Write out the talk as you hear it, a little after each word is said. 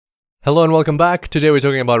Hello and welcome back. Today we're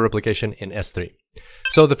talking about replication in S3.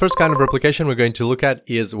 So the first kind of replication we're going to look at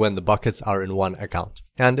is when the buckets are in one account.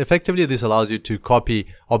 And effectively this allows you to copy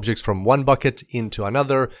objects from one bucket into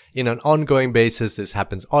another in an ongoing basis. This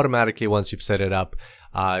happens automatically once you've set it up.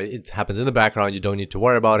 It happens in the background. You don't need to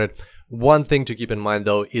worry about it. One thing to keep in mind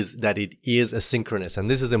though is that it is asynchronous, and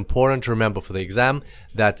this is important to remember for the exam,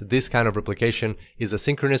 that this kind of replication is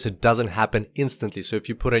asynchronous. It doesn't happen instantly. So if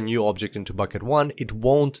you put a new object into bucket 1,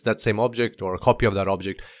 that same object or a copy of that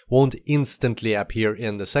object won't instantly appear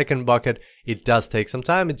in the second bucket. It does take some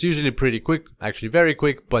time. It's usually pretty quick, actually very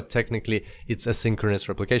quick, but technically it's asynchronous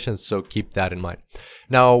replication, so keep that in mind.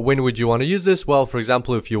 Now, when would you want to use this? Well, for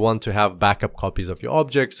example, if you want to have backup copies of your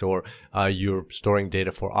objects, or you're storing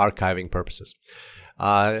data for archiving purposes.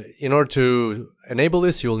 In order to enable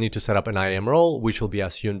this, you'll need to set up an IAM role, which will be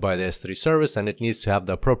assumed by the S3 service, and it needs to have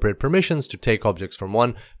the appropriate permissions to take objects from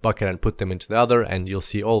one bucket and put them into the other, and you'll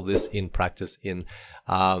see all this in practice in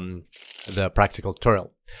the practical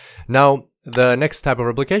tutorial. Now, the next type of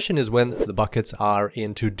replication is when the buckets are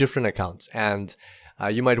in two different accounts, and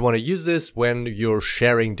you might want to use this when you're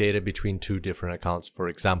sharing data between two different accounts, for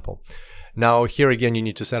example. Now, here again, you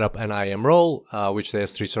need to set up an IAM role, which the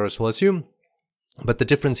S3 service will assume. But the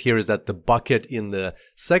difference here is that the bucket in the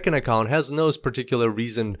second account has no particular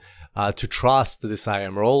reason to trust this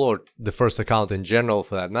IAM role, or the first account in general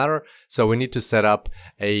for that matter. So we need to set up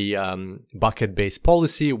a bucket-based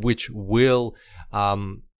policy which will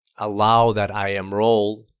allow that IAM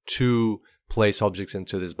role to place objects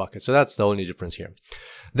into this bucket. So that's the only difference here.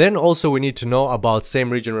 Then also we need to know about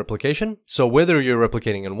same-region replication. So whether you're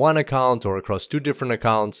replicating in one account or across two different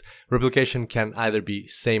accounts, replication can either be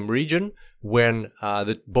same region when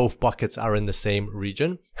both buckets are in the same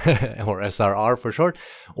region, or SRR for short,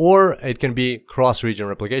 or it can be cross-region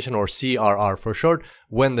replication, or CRR for short,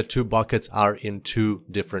 when the two buckets are in two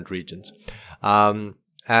different regions.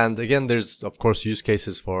 And again, there's of course use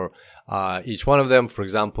cases for each one of them. For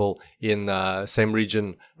example, in same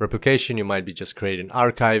region replication, you might be just creating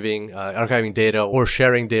archiving data or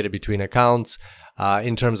sharing data between accounts.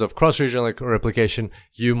 In terms of cross-regional replication,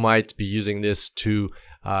 you might be using this to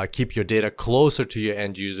keep your data closer to your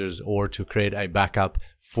end users, or to create a backup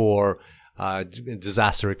for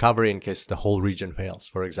disaster recovery in case the whole region fails,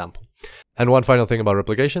 for example. And one final thing about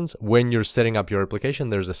replications: when you're setting up your replication,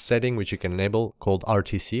 there's a setting which you can enable called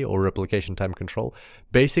RTC, or Replication Time Control.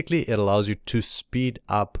 Basically, it allows you to speed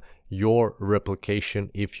up your replication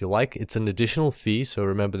if you like. It's an additional fee, so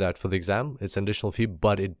remember that for the exam, it's an additional fee,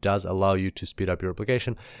 but it does allow you to speed up your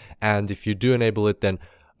replication. And if you do enable it, then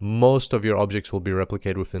most of your objects will be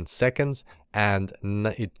replicated within seconds, and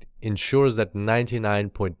it ensures that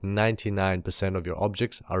 99.99% of your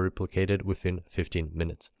objects are replicated within 15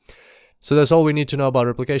 minutes. So that's all we need to know about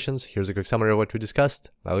replications. Here's a quick summary of what we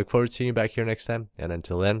discussed. I look forward to seeing you back here next time, and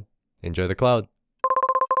until then, enjoy the cloud.